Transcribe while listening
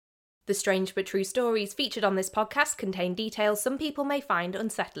The strange but true stories featured on this podcast contain details some people may find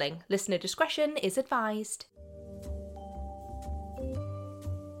unsettling. Listener discretion is advised.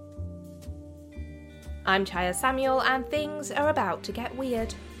 I'm Chaya Samuel, and things are about to get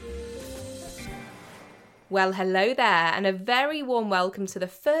weird. Well, hello there, and a very warm welcome to the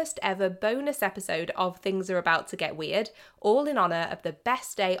first ever bonus episode of Things Are About to Get Weird, all in honour of the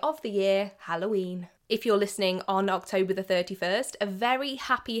best day of the year, Halloween. If you're listening on October the 31st, a very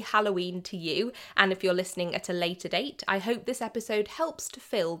happy Halloween to you, and if you're listening at a later date, I hope this episode helps to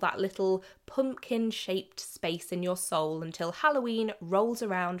fill that little pumpkin-shaped space in your soul until Halloween rolls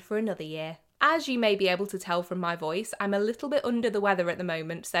around for another year. As you may be able to tell from my voice, I'm a little bit under the weather at the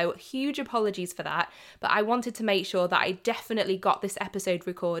moment, so huge apologies for that, but I wanted to make sure that I definitely got this episode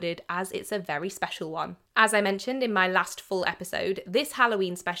recorded as it's a very special one. As I mentioned in my last full episode, this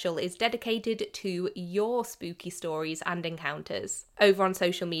Halloween special is dedicated to your spooky stories and encounters. Over on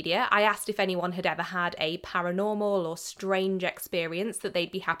social media, I asked if anyone had ever had a paranormal or strange experience that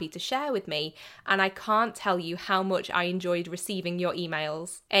they'd be happy to share with me, and I can't tell you how much I enjoyed receiving your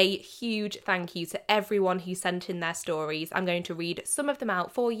emails. A huge thank you to everyone who sent in their stories. I'm going to read some of them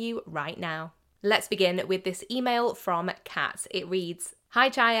out for you right now. Let's begin with this email from Kat. It reads,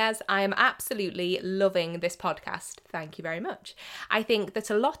 "Hi Chayaz, I am absolutely loving this podcast. Thank you very much. I think that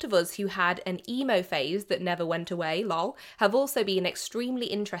a lot of us who had an emo phase that never went away, lol, have also been extremely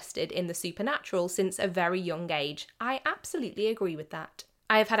interested in the supernatural since a very young age. I absolutely agree with that.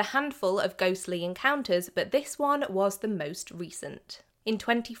 I have had a handful of ghostly encounters, but this one was the most recent. In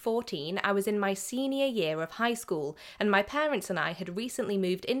 2014, I was in my senior year of high school, and my parents and I had recently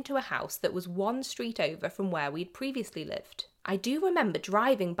moved into a house that was one street over from where we'd previously lived. I do remember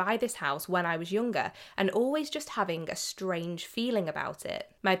driving by this house when I was younger and always just having a strange feeling about it.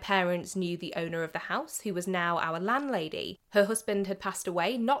 My parents knew the owner of the house, who was now our landlady. Her husband had passed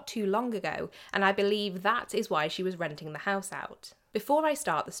away not too long ago, and I believe that is why she was renting the house out. Before I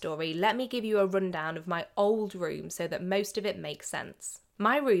start the story, let me give you a rundown of my old room so that most of it makes sense.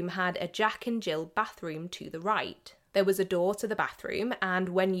 My room had a Jack and Jill bathroom to the right. There was a door to the bathroom, and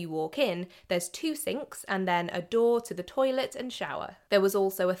when you walk in, there's 2 sinks and then a door to the toilet and shower. There was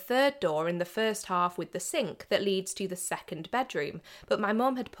also a third door in the first half with the sink that leads to the second bedroom, but my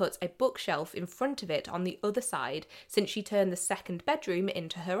mum had put a bookshelf in front of it on the other side since she turned the second bedroom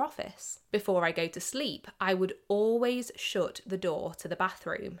into her office. Before I go to sleep, I would always shut the door to the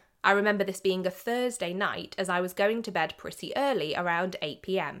bathroom. I remember this being a Thursday night as I was going to bed pretty early, around 8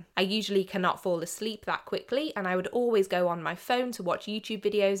 p.m. I usually cannot fall asleep that quickly, and I would always go on my phone to watch YouTube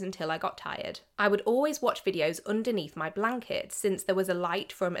videos until I got tired. I would always watch videos underneath my blanket since there was a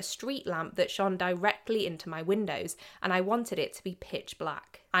light from a street lamp that shone directly into my windows, and I wanted it to be pitch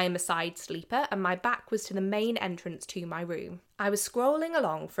black. I am a side sleeper, and my back was to the main entrance to my room. I was scrolling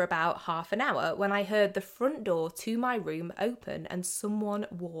along for about half an hour when I heard the front door to my room open and someone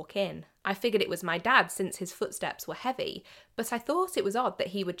walk in. I figured it was my dad since his footsteps were heavy, but I thought it was odd that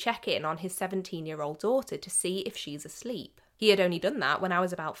he would check in on his 17-year-old daughter to see if she's asleep. He had only done that when I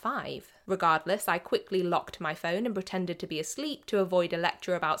was about 5. Regardless, I quickly locked my phone and pretended to be asleep to avoid a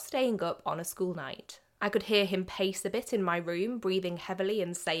lecture about staying up on a school night. I could hear him pace a bit in my room, breathing heavily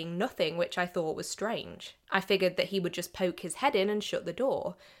and saying nothing, which I thought was strange. I figured that he would just poke his head in and shut the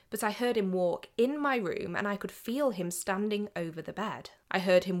door, but I heard him walk in my room and I could feel him standing over the bed. I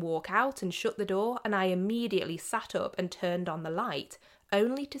heard him walk out and shut the door, and I immediately sat up and turned on the light,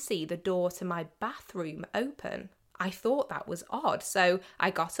 only to see the door to my bathroom open. I thought that was odd, so I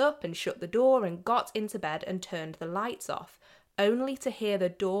got up and shut the door and got into bed and turned the lights off, only to hear the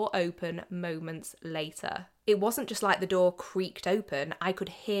door open moments later. It wasn't just like the door creaked open, I could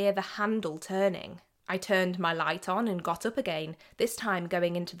hear the handle turning. I turned my light on and got up again, this time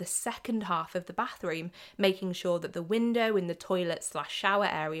going into the second half of the bathroom, making sure that the window in the toilet/shower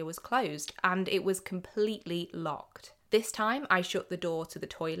area was closed, and it was completely locked. This time I shut the door to the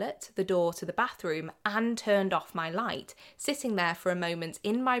toilet, the door to the bathroom, and turned off my light, sitting there for a moment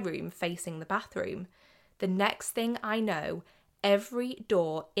in my room facing the bathroom. The next thing I know, every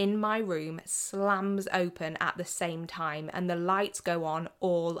door in my room slams open at the same time and the lights go on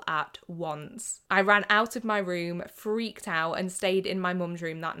all at once. I ran out of my room, freaked out, and stayed in my mum's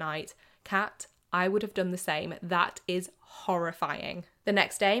room that night. Kat, I would have done the same. That is horrifying. The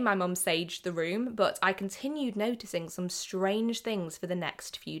next day, my mum saged the room, but I continued noticing some strange things for the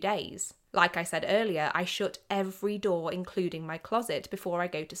next few days. Like I said earlier, I shut every door, including my closet, before I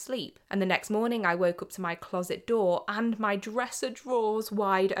go to sleep. And the next morning, I woke up to my closet door and my dresser drawers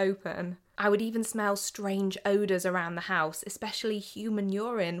wide open. I would even smell strange odours around the house, especially human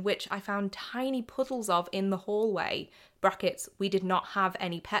urine, which I found tiny puddles of in the hallway. Brackets, we did not have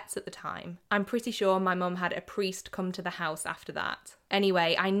any pets at the time. I'm pretty sure my mum had a priest come to the house after that.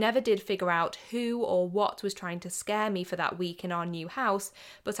 Anyway, I never did figure out who or what was trying to scare me for that week in our new house,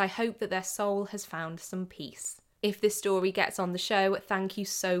 but I hope that their soul has found some peace. If this story gets on the show, thank you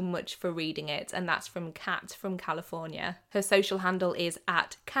so much for reading it, and that's from Kat from California. Her social handle is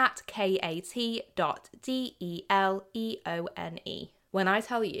at kat.deleone. When I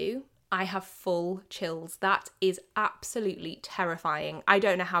tell you, I have full chills. That is absolutely terrifying. I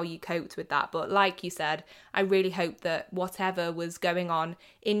don't know how you coped with that, but like you said, I really hope that whatever was going on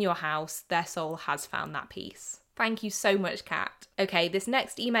in your house, their soul has found that peace. Thank you so much, Kat. Okay, this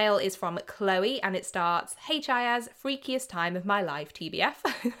next email is from Chloe and it starts, "Hey Chayaz, freakiest time of my life, TBF."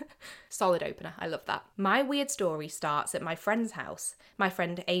 Solid opener, I love that. My weird story starts at my friend's house. My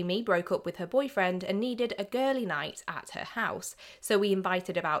friend Amy broke up with her boyfriend and needed a girly night at her house, so we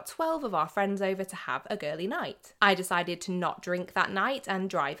invited about 12 of our friends over to have a girly night. I decided to not drink that night and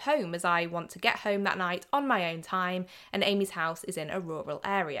drive home, as I want to get home that night on my own time, and Amy's house is in a rural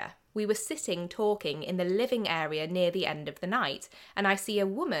area. We were sitting talking in the living area near the end of the night, and I see a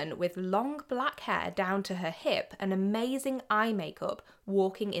woman with long black hair down to her hip and amazing eye makeup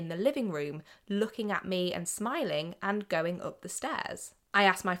walking in the living room, looking at me and smiling and going up the stairs. I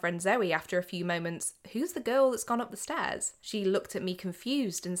asked my friend Zoe after a few moments, "Who's the girl that's gone up the stairs?" She looked at me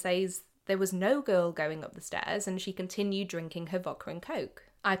confused and says there was no girl going up the stairs, and she continued drinking her vodka and coke.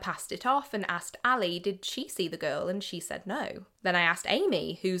 I passed it off and asked Ali, did she see the girl, and she said no. Then I asked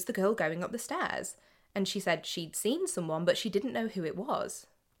Amy, who's the girl going up the stairs? And she said she'd seen someone, but she didn't know who it was.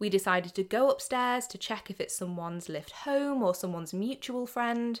 We decided to go upstairs to check if it's someone's lift home or someone's mutual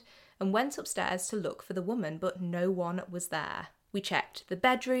friend, and went upstairs to look for the woman, but no one was there. We checked the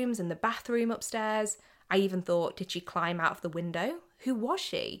bedrooms and the bathroom upstairs. I even thought, did she climb out of the window? Who was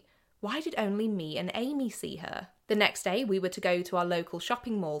she? Why did only me and Amy see her? The next day, we were to go to our local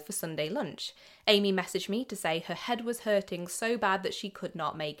shopping mall for Sunday lunch. Amy messaged me to say her head was hurting so bad that she could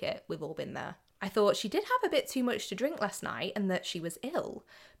not make it. We've all been there. I thought she did have a bit too much to drink last night and that she was ill.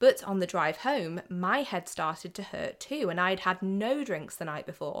 But on the drive home, my head started to hurt too, and I'd had no drinks the night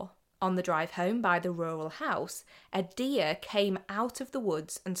before. On the drive home by the rural house, a deer came out of the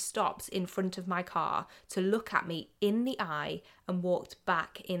woods and stopped in front of my car to look at me in the eye and walked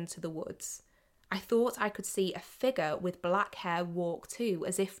back into the woods. I thought I could see a figure with black hair walk too,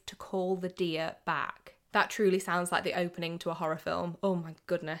 as if to call the deer back. That truly sounds like the opening to a horror film. Oh my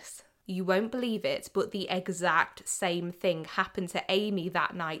goodness. You won't believe it, but the exact same thing happened to Amy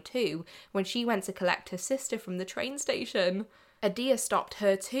that night too, when she went to collect her sister from the train station. A deer stopped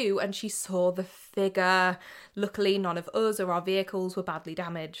her too, and she saw the figure. Luckily, none of us or our vehicles were badly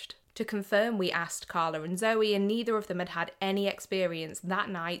damaged. To confirm, we asked Carla and Zoe, and neither of them had had any experience that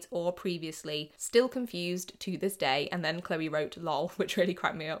night or previously. Still confused to this day. And then Chloe wrote lol, which really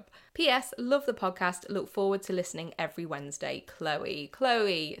cracked me up. P.S. Love the podcast. Look forward to listening every Wednesday.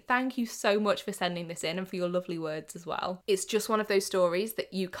 Chloe, thank you so much for sending this in and for your lovely words as well. It's just one of those stories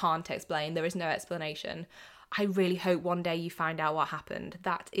that you can't explain. There is no explanation. I really hope one day you find out what happened.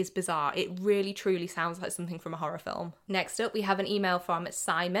 That is bizarre. It really truly sounds like something from a horror film. Next up, we have an email from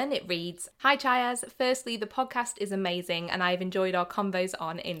Simon. It reads, "Hi Chayaz, firstly, the podcast is amazing and I've enjoyed our convos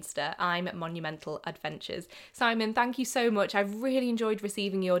on Insta. I'm Monumental Adventures." Simon, thank you so much. I've really enjoyed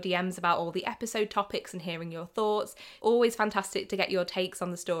receiving your DMs about all the episode topics and hearing your thoughts. Always fantastic to get your takes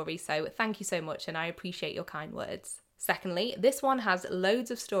on the story, so thank you so much and I appreciate your kind words. Secondly, this one has loads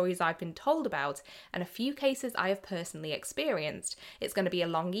of stories I've been told about and a few cases I have personally experienced. It's going to be a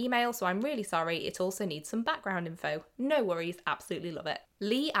long email, so I'm really sorry. It also needs some background info. No worries, absolutely love it.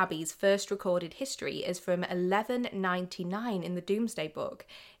 Lee Abbey's first recorded history is from 1199 in the Domesday Book.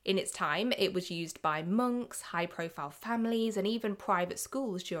 In its time, it was used by monks, high-profile families, and even private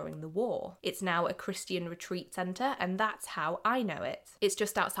schools during the war. It's now a Christian retreat centre, and that's how I know it. It's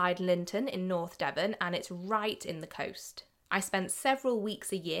just outside Linton in North Devon, and it's right in the coast. I spent several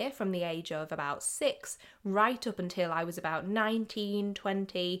weeks a year from the age of about 6 right up until I was about 19,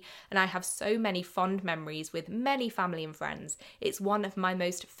 20, and I have so many fond memories with many family and friends. It's one of my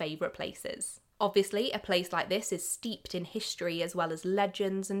most favourite places. Obviously, a place like this is steeped in history as well as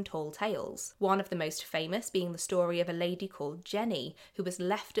legends and tall tales. One of the most famous being the story of a lady called Jenny, who was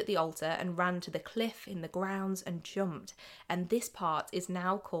left at the altar and ran to the cliff in the grounds and jumped, and this part is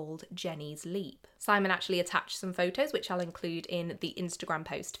now called Jenny's Leap. Simon actually attached some photos which I'll include in the Instagram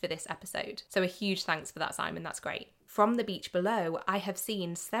post for this episode. So a huge thanks for that, Simon, that's great. From the beach below, I have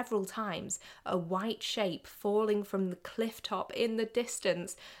seen several times a white shape falling from the cliff top in the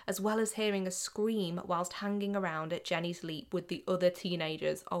distance, as well as hearing a scream whilst hanging around at Jenny's Leap with the other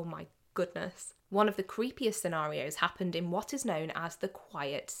teenagers. Oh my goodness. One of the creepiest scenarios happened in what is known as the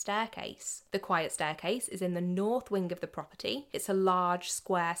Quiet Staircase. The Quiet Staircase is in the north wing of the property. It's a large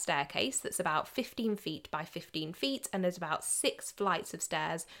square staircase that's about 15 feet by 15 feet, and there's about 6 flights of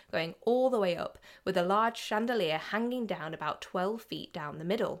stairs going all the way up, with a large chandelier hanging down about 12 feet down the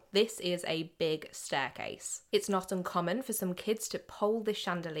middle. This is a big staircase. It's not uncommon for some kids to pole this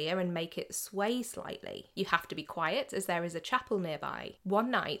chandelier and make it sway slightly. You have to be quiet as there is a chapel nearby.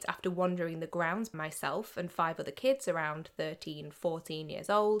 One night, after wandering the grounds, myself and 5 other kids around 13, 14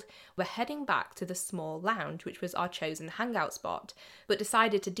 years old were heading back to the small lounge, which was our chosen hangout spot, but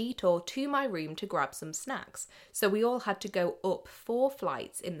decided to detour to my room to grab some snacks, so we all had to go up 4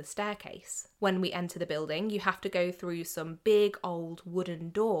 flights in the staircase. When we enter the building, you have to go through some big old wooden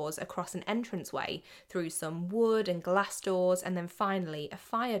doors across an entranceway, through some wood and glass doors, and then finally a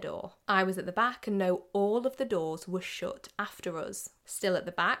fire door. I was at the back and know all of the doors were shut after us. Still at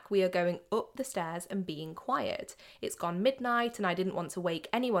the back, we are going up the stairs and being quiet. It's gone midnight and I didn't want to wake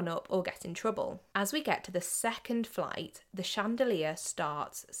anyone up or get in trouble. As we get to the second flight, the chandelier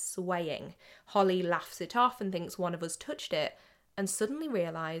starts swaying. Holly laughs it off and thinks one of us touched it, and suddenly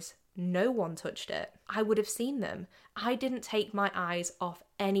realise no one touched it. I would have seen them. I didn't take my eyes off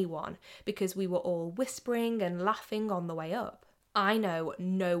anyone because we were all whispering and laughing on the way up. I know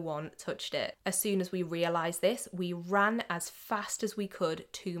no one touched it. As soon as we realised this, we ran as fast as we could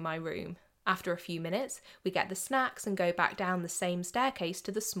to my room. After a few minutes, we get the snacks and go back down the same staircase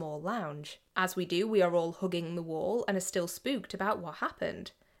to the small lounge. As we do, we are all hugging the wall and are still spooked about what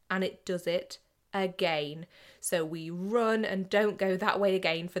happened. And it does it again. So we run and don't go that way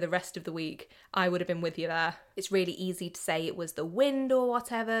again for the rest of the week. I would have been with you there. It's really easy to say it was the wind or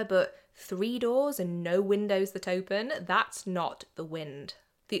whatever, but 3 doors and no windows that open, that's not the wind.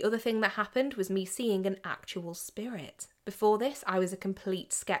 The other thing that happened was me seeing an actual spirit. Before this, I was a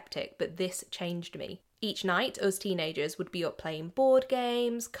complete skeptic, but this changed me. Each night, us teenagers would be up playing board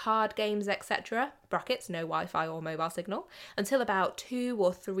games, card games, etc. (brackets, no Wi-Fi or mobile signal) until about 2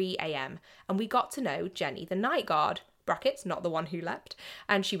 or 3 a.m. and we got to know Jenny the night guard. (Brackets, not the one who leapt).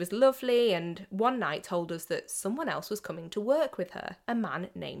 And she was lovely, and one night told us that someone else was coming to work with her, a man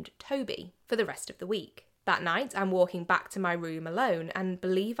named Toby, for the rest of the week. That night, I'm walking back to my room alone and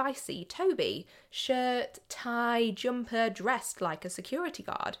believe I see Toby, shirt, tie, jumper, dressed like a security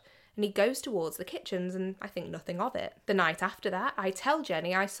guard. And he goes towards the kitchens and I think nothing of it. The night after that, I tell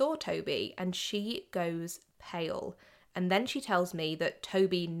Jenny I saw Toby and she goes pale. And then she tells me that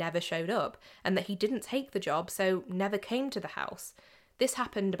Toby never showed up and that he didn't take the job, so never came to the house. This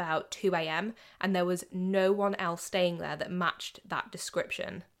happened about 2 a.m. and there was no one else staying there that matched that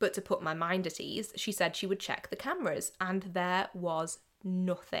description. But to put my mind at ease, she said she would check the cameras and there was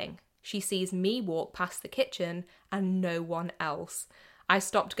nothing. She sees me walk past the kitchen and no one else. I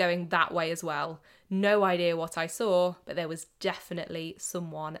stopped going that way as well. No idea what I saw, but there was definitely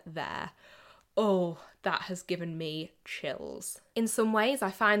someone there. Oh, that has given me chills. In some ways,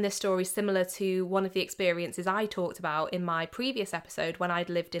 I find this story similar to one of the experiences I talked about in my previous episode when I'd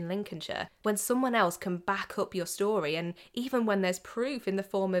lived in Lincolnshire. When someone else can back up your story, and even when there's proof in the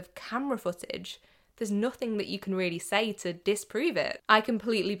form of camera footage, there's nothing that you can really say to disprove it. I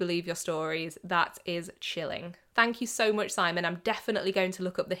completely believe your stories. That is chilling. Thank you so much, Simon. I'm definitely going to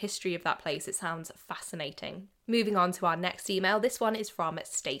look up the history of that place. It sounds fascinating. Moving on to our next email. This one is from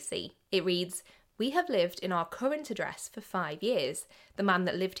Stacey. It reads, "We have lived in our current address for 5 years. The man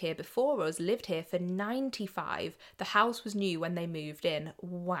that lived here before us lived here for 95. The house was new when they moved in."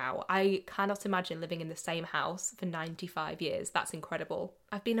 Wow, I cannot imagine living in the same house for 95 years. That's incredible.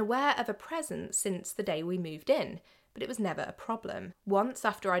 "I've been aware of a presence since the day we moved in, but it was never a problem. Once,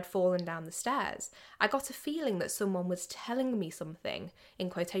 after I'd fallen down the stairs, I got a feeling that someone was telling me something, in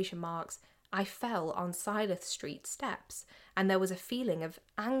quotation marks. I fell on Silas Street steps, and there was a feeling of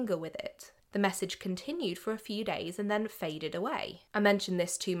anger with it. The message continued for a few days and then faded away. I mentioned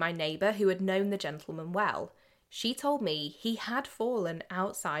this to my neighbour who had known the gentleman well. She told me he had fallen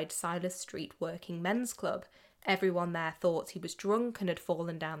outside Silas Street Working Men's Club. Everyone there thought he was drunk and had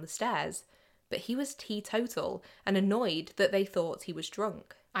fallen down the stairs, but he was teetotal and annoyed that they thought he was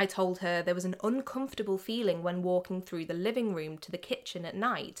drunk. I told her there was an uncomfortable feeling when walking through the living room to the kitchen at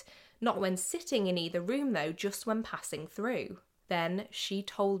night, not when sitting in either room though, just when passing through. Then she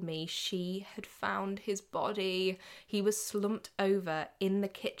told me she had found his body. He was slumped over in the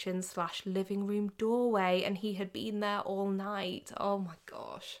kitchen/living room doorway and he had been there all night. Oh my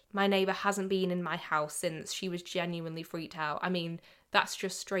gosh. My neighbour hasn't been in my house since. She was genuinely freaked out. I mean, that's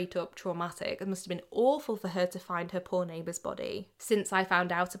just straight up traumatic. It must have been awful for her to find her poor neighbour's body. Since I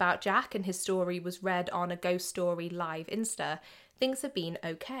found out about Jack and his story was read on a Ghost Story Live Insta, things have been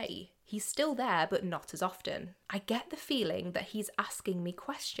okay. He's still there, but not as often. I get the feeling that he's asking me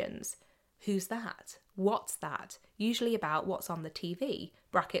questions. Who's that? What's that? Usually about what's on the TV.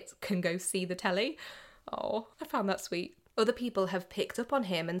 Brackets, can go see the telly. Oh, I found that sweet. Other people have picked up on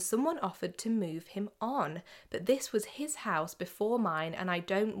him and someone offered to move him on. But this was his house before mine and I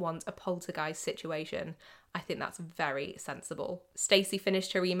don't want a poltergeist situation. I think that's very sensible. Stacey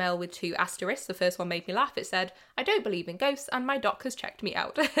finished her email with 2 asterisks. The first one made me laugh. It said, I don't believe in ghosts and my doc has checked me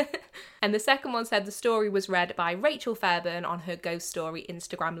out. And the second one said the story was read by Rachel Fairburn on her Ghost Story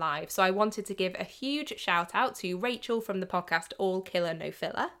Instagram Live. So I wanted to give a huge shout out to Rachel from the podcast All Killer No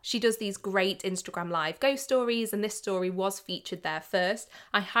Filler. She does these great Instagram Live ghost stories and this story was featured there first.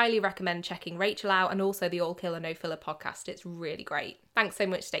 I highly recommend checking Rachel out and also the All Killer No Filler podcast. It's really great. Thanks so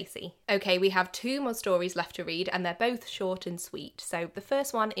much, Stacey. Okay, we have 2 more stories left to read and they're both short and sweet. So the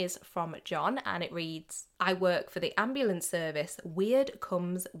first one is from John and it reads, I work for the ambulance service. Weird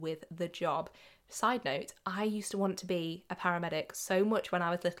comes with the job. Side note, I used to want to be a paramedic so much when I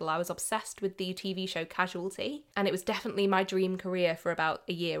was little. I was obsessed with the TV show Casualty and it was definitely my dream career for about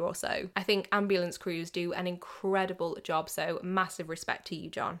a year or so. I think ambulance crews do an incredible job, so massive respect to you,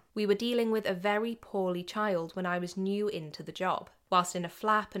 John. We were dealing with a very poorly child when I was new into the job. Whilst in a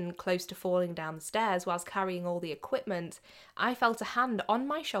flap and close to falling down the stairs whilst carrying all the equipment, I felt a hand on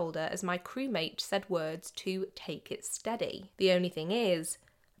my shoulder as my crewmate said words to take it steady. The only thing is,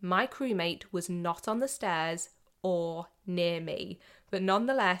 my crewmate was not on the stairs or near me, but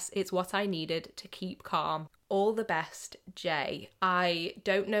nonetheless, it's what I needed to keep calm. All the best, Jay. I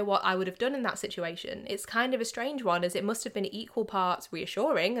don't know what I would have done in that situation. It's kind of a strange one as it must have been equal parts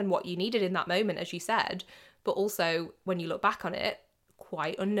reassuring and what you needed in that moment, as you said, but also, when you look back on it,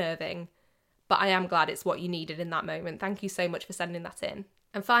 quite unnerving. But I am glad it's what you needed in that moment. Thank you so much for sending that in.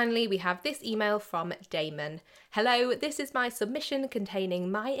 And finally, we have this email from Damon. Hello, this is my submission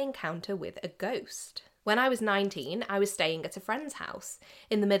containing my encounter with a ghost. When I was 19, I was staying at a friend's house.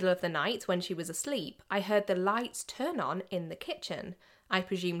 In the middle of the night, when she was asleep, I heard the lights turn on in the kitchen. I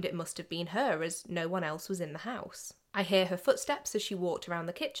presumed it must have been her as no one else was in the house. I hear her footsteps as she walked around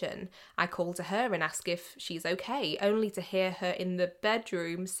the kitchen. I call to her and ask if she's okay, only to hear her in the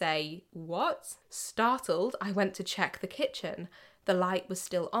bedroom say, "What?" Startled, I went to check the kitchen. The light was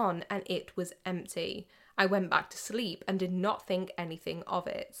still on and it was empty. I went back to sleep and did not think anything of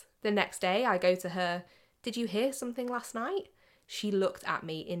it. The next day I go to her, "Did you hear something last night?" She looked at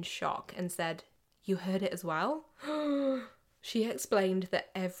me in shock and said, "You heard it as well?" She explained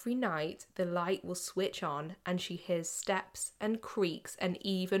that every night the light will switch on and she hears steps and creaks and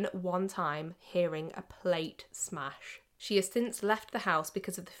even one time hearing a plate smash. She has since left the house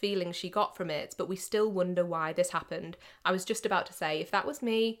because of the feeling she got from it, but we still wonder why this happened. I was just about to say, if that was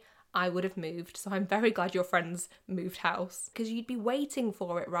me, I would have moved, so I'm very glad your friends moved house. Because you'd be waiting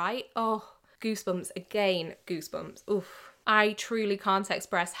for it, right? Oh, goosebumps again, goosebumps. Oof. I truly can't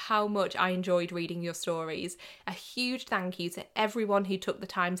express how much I enjoyed reading your stories. A huge thank you to everyone who took the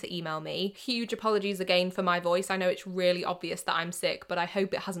time to email me. Huge apologies again for my voice. I know it's really obvious that I'm sick, but I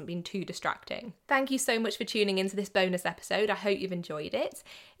hope it hasn't been too distracting. Thank you so much for tuning into this bonus episode. I hope you've enjoyed it.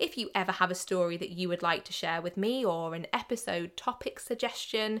 If you ever have a story that you would like to share with me or an episode topic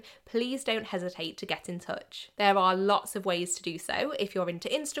suggestion, please don't hesitate to get in touch. There are lots of ways to do so. If you're into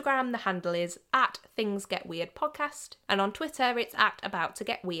Instagram, the handle is @thingsgetweirdpodcast, and on Twitter, it's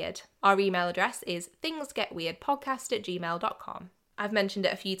 @AboutToGetWeird. Our email address is thingsgetweirdpodcast@gmail.com. I've mentioned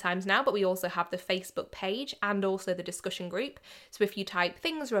it a few times now, but we also have the Facebook page and also the discussion group. So if you type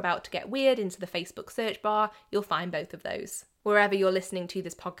 "Things Are About to Get Weird" into the Facebook search bar, you'll find both of those. Wherever you're listening to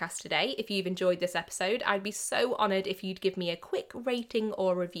this podcast today, if you've enjoyed this episode, I'd be so honoured if you'd give me a quick rating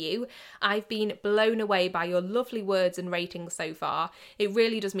or review. I've been blown away by your lovely words and ratings so far. It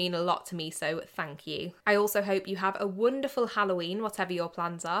really does mean a lot to me, so thank you. I also hope you have a wonderful Halloween, whatever your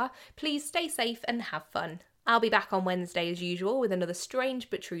plans are. Please stay safe and have fun. I'll be back on Wednesday as usual with another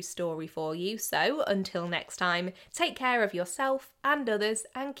strange but true story for you, so until next time, take care of yourself and others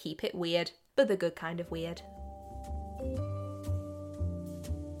and keep it weird, but the good kind of weird.